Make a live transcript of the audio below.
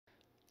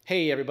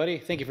Hey everybody,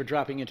 thank you for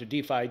dropping into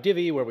DeFi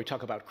Divvy, where we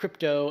talk about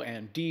crypto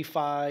and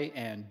DeFi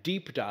and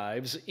deep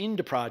dives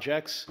into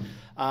projects.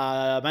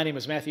 My name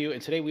is Matthew,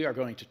 and today we are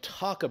going to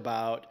talk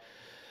about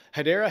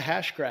Hedera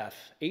Hashgraph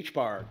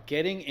HBAR,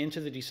 getting into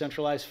the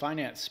decentralized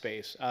finance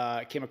space.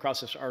 I came across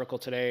this article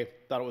today,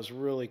 thought it was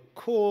really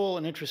cool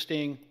and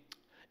interesting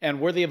and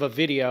worthy of a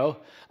video.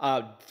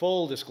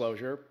 Full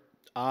disclosure,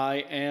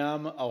 I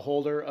am a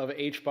holder of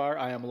HBAR.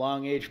 I am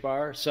long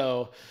HBAR,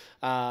 so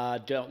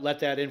don't let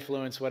that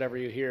influence whatever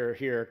you hear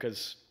here,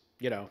 because,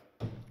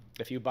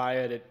 if you buy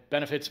it, it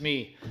benefits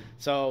me.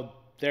 So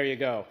there you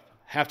go.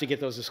 Have to get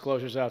those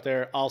disclosures out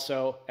there.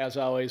 Also, as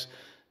always,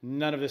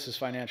 none of this is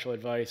financial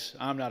advice.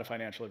 I'm not a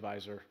financial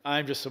advisor.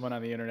 I'm just someone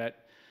on the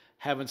internet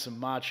having some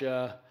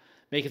matcha,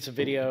 making some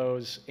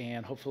videos,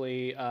 and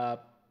hopefully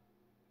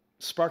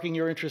sparking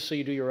your interest so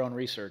you do your own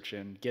research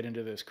and get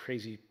into this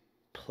crazy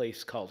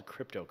place called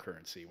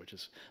cryptocurrency, which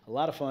is a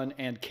lot of fun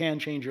and can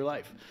change your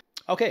life.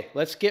 Okay,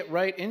 let's get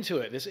right into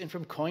it. This is in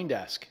from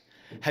CoinDesk.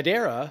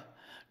 Hedera,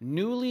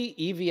 newly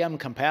EVM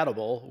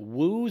compatible,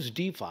 woos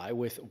DeFi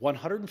with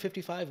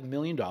 $155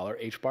 million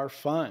HBAR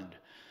fund.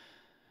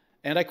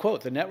 And I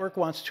quote, "The network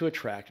wants to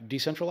attract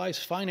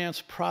decentralized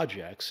finance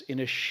projects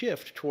in a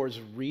shift towards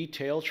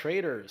retail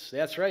traders."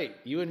 That's right,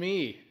 you and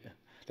me.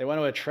 They want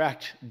to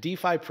attract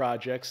DeFi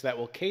projects that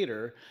will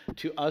cater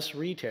to us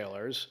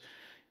retailers,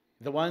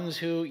 the ones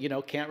who,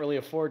 can't really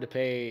afford to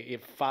pay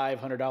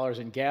 $500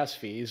 in gas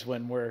fees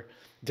when we're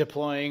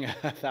deploying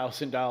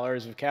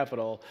 $1,000 of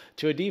capital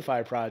to a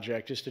DeFi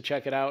project just to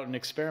check it out and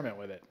experiment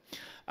with it.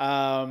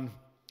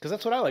 Because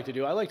that's what I like to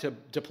do. I like to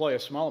deploy a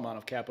small amount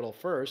of capital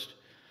first,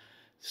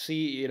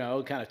 see,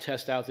 kind of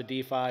test out the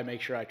DeFi, make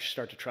sure I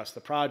start to trust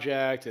the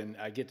project, and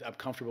I'm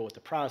comfortable with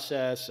the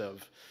process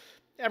of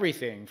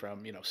everything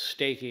from,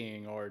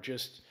 staking or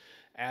just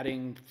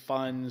adding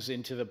funds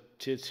into the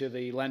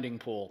lending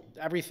pool.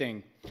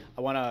 Everything.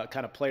 I want to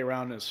kind of play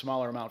around in a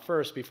smaller amount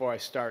first before I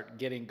start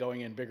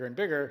going in bigger and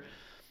bigger.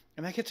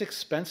 And that gets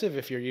expensive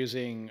if you're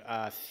using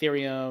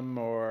Ethereum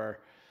or,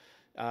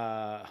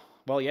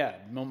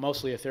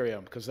 mostly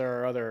Ethereum, because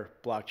there are other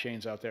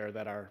blockchains out there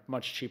that are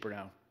much cheaper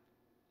now.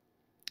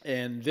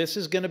 And this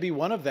is going to be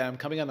one of them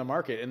coming on the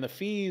market. And the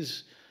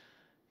fees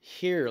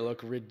here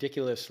look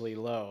ridiculously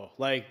low.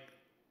 Like,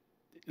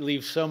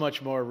 leave so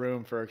much more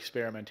room for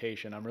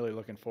experimentation. I'm really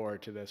looking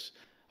forward to this.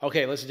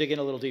 Okay, let's dig in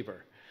a little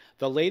deeper.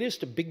 The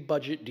latest big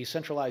budget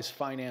decentralized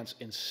finance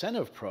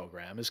incentive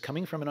program is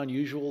coming from an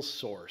unusual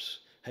source,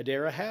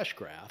 Hedera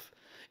Hashgraph,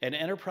 an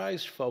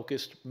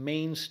enterprise-focused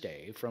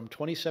mainstay from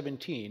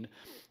 2017,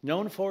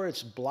 known for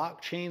its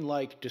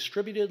blockchain-like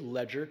distributed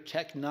ledger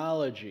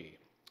technology.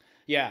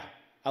 Yeah,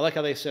 I like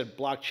how they said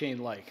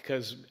blockchain-like,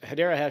 because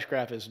Hedera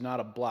Hashgraph is not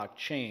a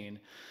blockchain.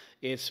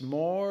 It's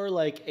more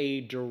like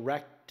a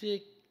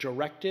directed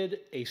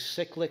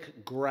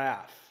acyclic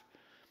graph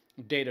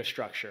data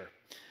structure.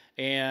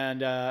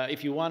 And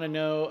if you want to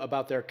know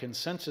about their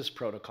consensus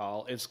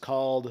protocol, it's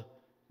called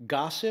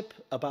Gossip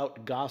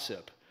About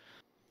Gossip.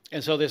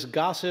 And so this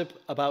Gossip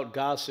About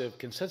Gossip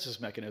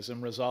consensus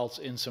mechanism results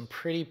in some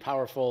pretty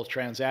powerful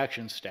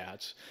transaction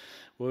stats.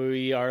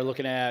 We are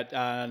looking at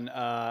on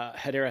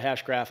Hedera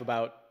Hashgraph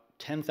about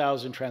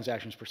 10,000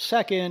 transactions per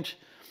second,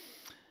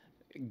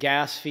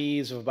 gas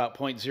fees of about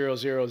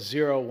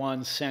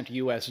 0.0001 cent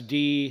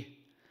USD,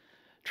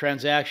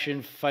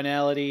 transaction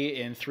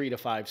finality in 3 to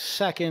 5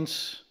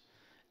 seconds,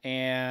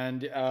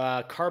 and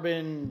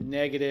carbon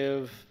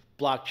negative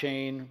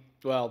blockchain,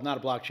 well, not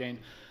a blockchain,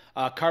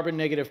 carbon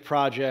negative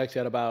project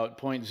at about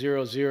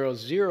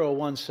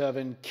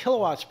 0.00017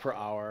 kilowatts per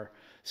hour.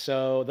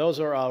 So those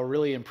are all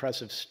really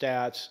impressive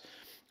stats.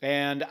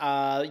 And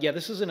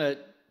this isn't a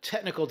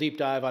technical deep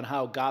dive on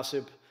how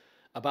Gossip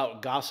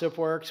About Gossip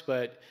works,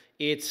 but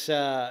it's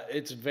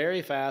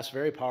very fast,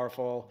 very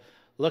powerful.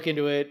 Look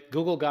into it.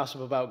 Google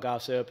Gossip About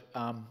Gossip.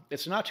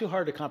 It's not too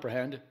hard to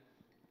comprehend.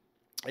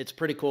 It's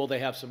pretty cool. They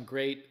have some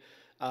great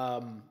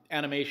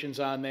animations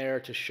on there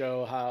to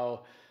show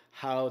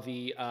how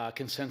the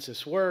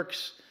consensus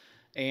works,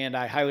 and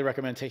I highly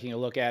recommend taking a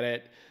look at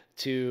it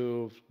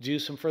to do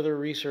some further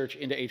research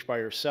into HBAR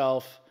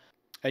yourself.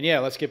 And yeah,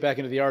 let's get back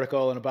into the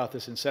article and about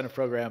this incentive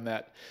program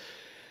that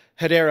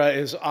Hedera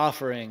is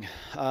offering.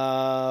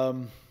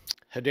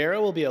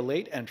 Hedera will be a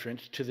late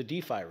entrant to the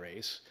DeFi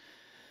race.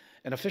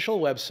 An official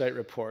website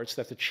reports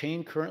that the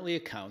chain currently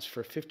accounts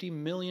for $50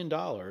 million in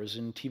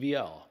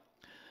TVL.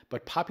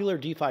 But popular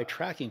DeFi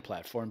tracking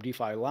platform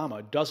DeFi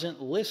Llama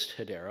doesn't list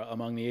Hedera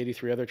among the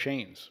 83 other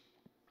chains.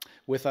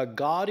 With a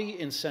gaudy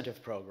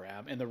incentive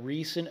program and the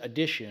recent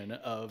addition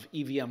of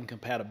EVM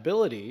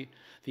compatibility,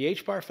 the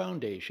HBAR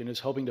Foundation is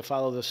hoping to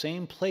follow the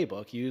same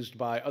playbook used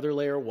by other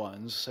layer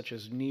ones such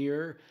as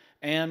Near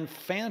and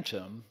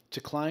Phantom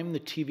to climb the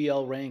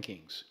TVL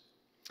rankings.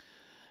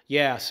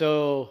 Yeah,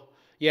 so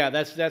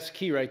that's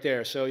key right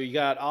there. So you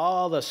got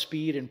all the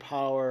speed and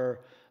power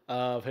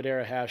of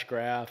Hedera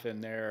Hashgraph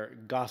and their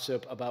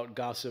Gossip About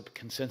Gossip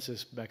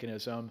consensus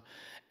mechanism,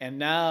 And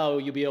now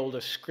you'll be able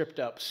to script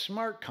up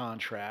smart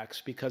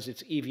contracts because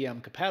it's EVM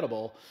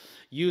compatible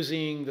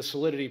using the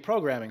Solidity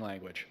programming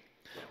language,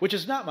 which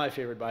is not my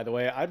favorite, by the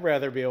way. I'd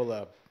rather be able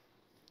to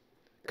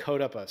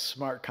code up a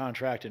smart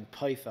contract in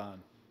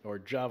Python or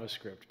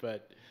JavaScript,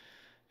 but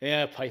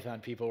yeah,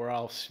 Python people, we're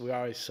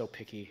always so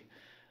picky.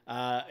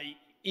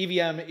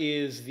 EVM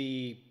is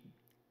the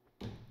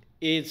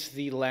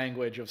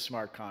language of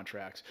smart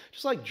contracts.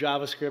 Just like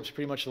JavaScript's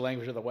pretty much the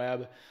language of the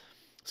web,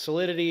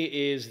 Solidity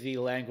is the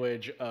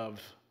language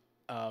of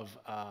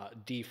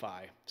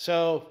DeFi.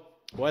 So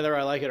whether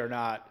I like it or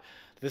not,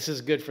 this is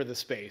good for the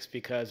space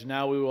because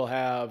now we will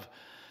have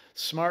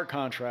smart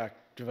contract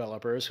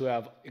developers who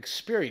have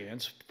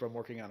experience from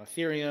working on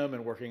Ethereum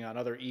and working on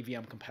other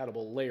EVM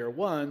compatible layer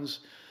ones.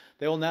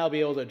 They will now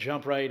be able to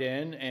jump right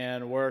in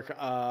and work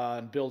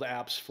on build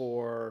apps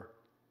for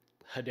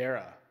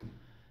Hedera.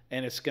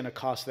 And it's going to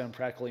cost them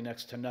practically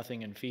next to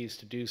nothing in fees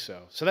to do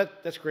so. So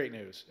that's great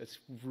news. It's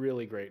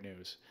really great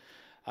news.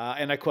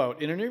 And I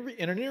quote, in an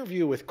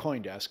interview with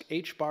CoinDesk,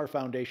 HBAR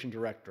Foundation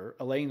Director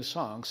Elaine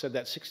Song said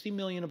that $60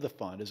 million of the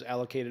fund is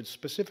allocated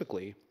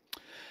specifically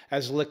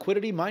as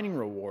liquidity mining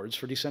rewards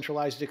for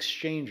decentralized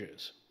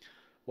exchanges,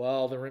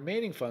 while the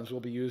remaining funds will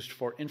be used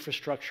for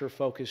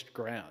infrastructure-focused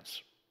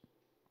grants.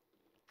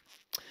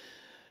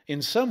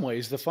 In some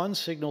ways, the fund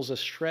signals a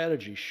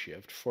strategy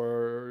shift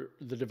for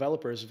the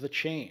developers of the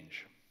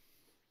change.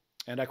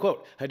 And I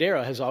quote,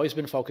 Hedera has always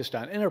been focused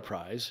on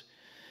enterprise,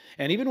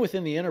 and even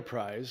within the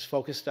enterprise,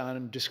 focused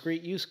on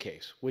discrete use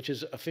case, which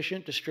is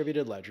efficient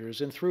distributed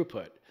ledgers and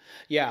throughput.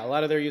 Yeah, a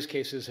lot of their use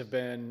cases have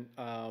been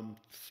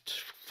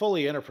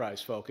fully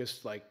enterprise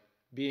focused, like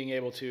being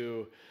able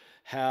to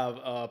have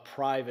a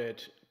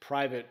private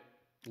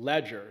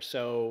ledger.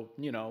 So,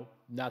 you know,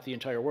 not the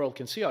entire world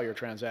can see all your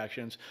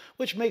transactions,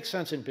 which makes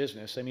sense in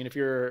business. I mean, if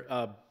you're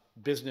a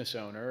business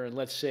owner and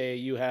let's say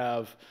you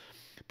have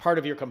part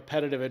of your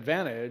competitive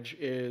advantage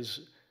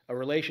is a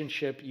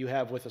relationship you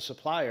have with a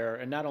supplier,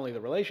 and not only the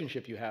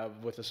relationship you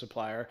have with a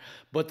supplier,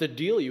 but the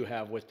deal you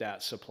have with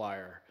that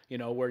supplier, you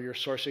know, where you're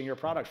sourcing your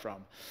product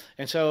from.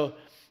 And so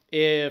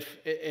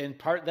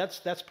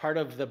that's part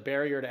of the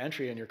barrier to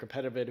entry in your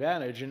competitive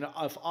advantage. And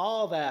if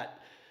all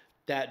that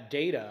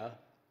data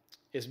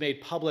is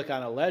made public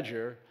on a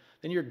ledger,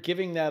 then you're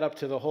giving that up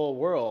to the whole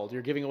world.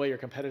 You're giving away your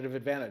competitive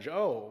advantage.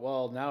 Oh,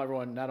 well, now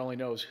everyone not only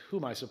knows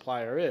who my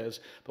supplier is,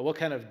 but what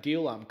kind of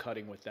deal I'm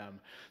cutting with them.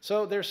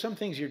 So there's some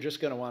things you're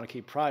just going to want to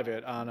keep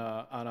private on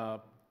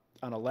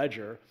a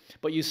ledger,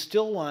 but you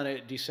still want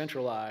it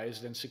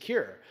decentralized and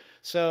secure.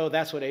 So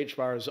that's what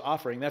HBAR is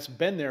offering. That's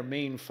been their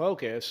main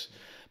focus.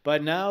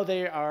 But now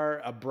they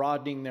are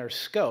broadening their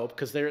scope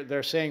because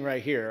they're saying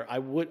right here, I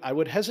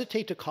would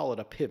hesitate to call it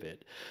a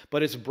pivot,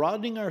 but it's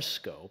broadening our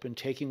scope and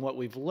taking what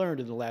we've learned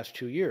in the last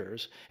 2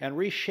 years and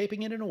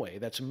reshaping it in a way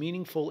that's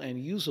meaningful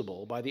and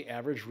usable by the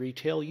average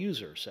retail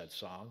user, said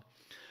Song.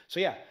 So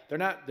yeah, they're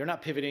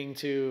not pivoting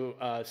to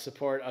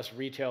support us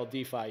retail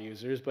DeFi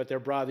users, but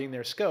they're broadening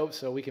their scope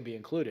so we can be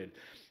included.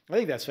 I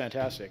think that's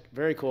fantastic.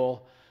 Very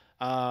cool.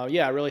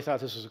 Yeah, I really thought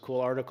this was a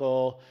cool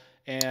article.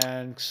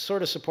 And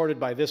sort of supported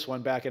by this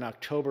one back in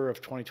October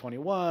of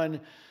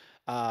 2021,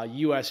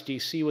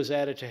 USDC was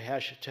added to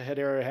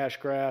Hedera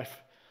Hashgraph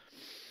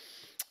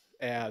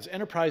as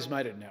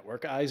enterprise-minded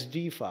network eyes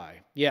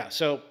DeFi. Yeah,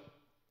 so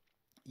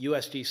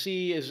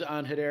USDC is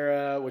on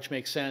Hedera, which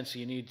makes sense.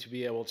 You need to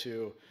be able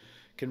to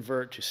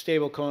convert to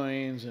stable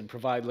coins and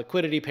provide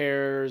liquidity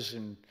pairs.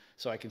 And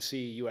so I can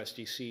see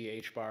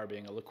USDC HBAR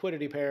being a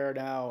liquidity pair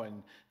now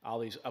and all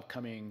these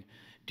upcoming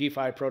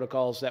DeFi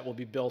protocols that will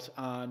be built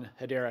on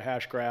Hedera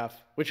Hashgraph,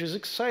 which is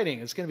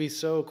exciting. It's going to be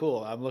so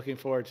cool. I'm looking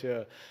forward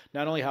to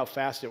not only how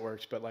fast it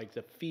works, but like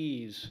the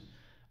fees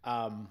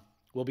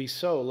will be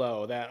so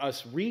low that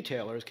us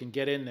retailers can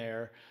get in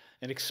there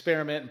and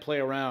experiment and play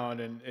around,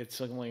 and it's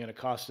only going to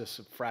cost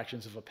us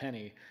fractions of a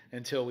penny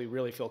until we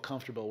really feel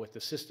comfortable with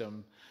the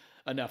system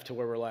enough to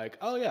where we're like,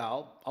 oh yeah,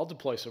 I'll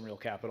deploy some real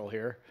capital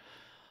here.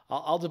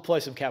 I'll deploy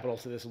some capital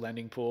to this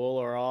lending pool,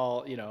 or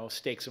I'll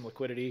stake some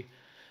liquidity,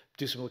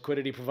 do some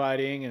liquidity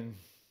providing and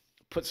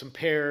put some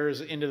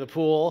pairs into the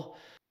pool.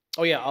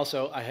 Oh yeah,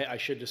 also I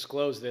should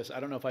disclose this. I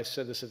don't know if I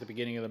said this at the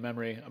beginning of the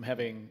memory. I'm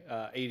having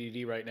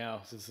ADD right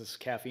now since this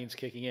caffeine's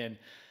kicking in.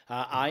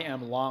 I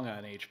am long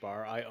on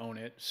HBAR. I own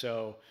it.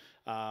 So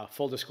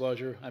full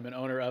disclosure, I'm an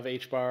owner of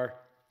HBAR.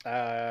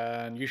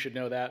 And you should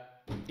know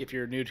that if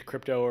you're new to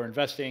crypto or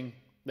investing.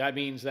 That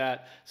means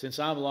that since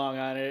I'm long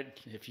on it,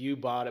 if you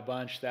bought a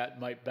bunch, that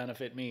might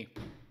benefit me.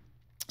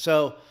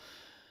 So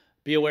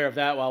be aware of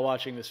that while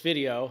watching this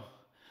video.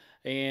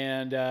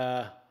 And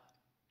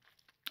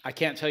I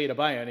can't tell you to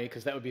buy any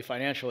because that would be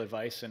financial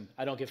advice, and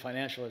I don't give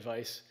financial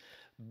advice.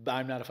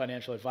 I'm not a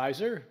financial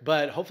advisor,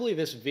 but hopefully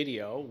this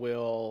video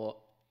will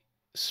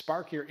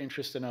spark your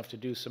interest enough to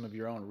do some of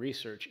your own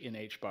research in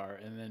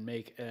HBAR and then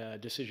make a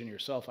decision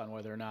yourself on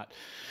whether or not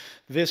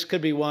this could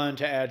be one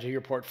to add to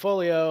your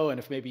portfolio, and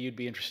if maybe you'd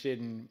be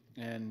interested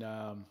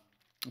in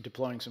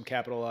deploying some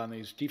capital on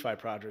these DeFi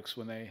projects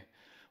when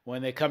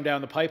they come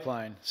down the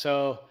pipeline.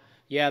 So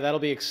yeah, that'll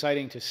be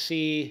exciting to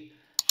see.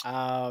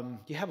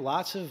 You have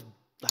lots of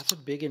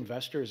big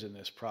investors in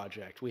this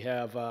project. We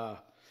have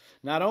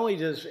not only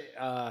does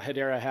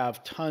Hedera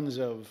have tons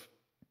of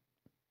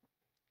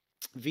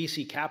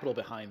VC capital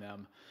behind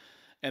them,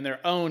 and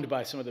they're owned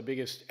by some of the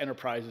biggest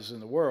enterprises in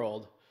the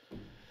world,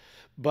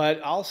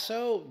 but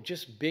also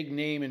just big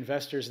name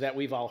investors that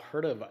we've all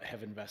heard of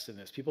have invested in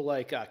this. People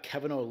like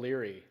Kevin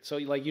O'Leary. So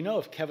like,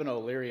 if Kevin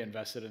O'Leary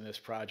invested in this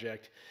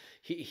project,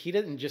 he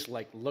didn't just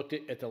like look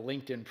at the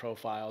LinkedIn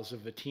profiles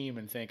of the team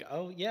and think,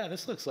 oh yeah,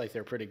 this looks like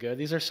they're pretty good.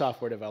 These are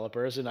software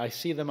developers and I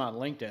see them on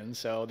LinkedIn,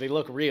 so they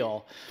look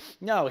real.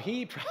 No,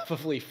 he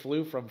probably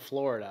flew from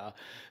Florida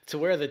to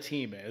where the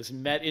team is,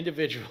 met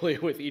individually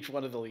with each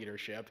one of the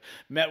leadership,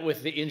 met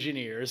with the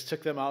engineers,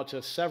 took them out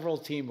to several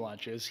team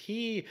lunches.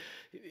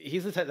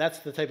 That's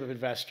the type of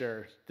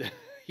investor that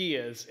he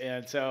is.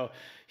 And so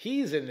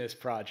he's in this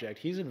project.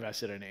 He's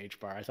invested in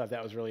HBAR. I thought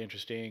that was really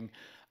interesting.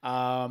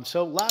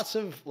 So lots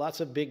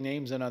of big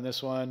names in on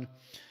this one.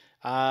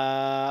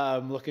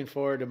 I'm looking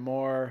forward to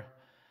more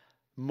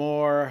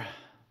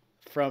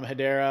from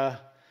Hedera,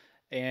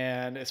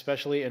 and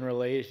especially in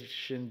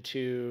relation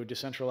to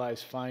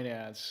decentralized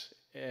finance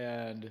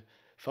and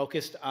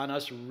focused on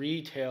us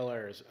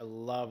retailers. I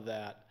love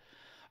that.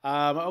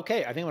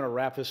 Okay, I think I'm going to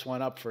wrap this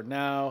one up for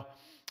now.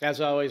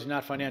 As always,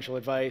 not financial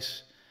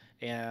advice,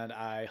 and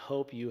I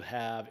hope you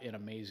have an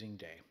amazing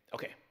day.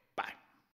 Okay.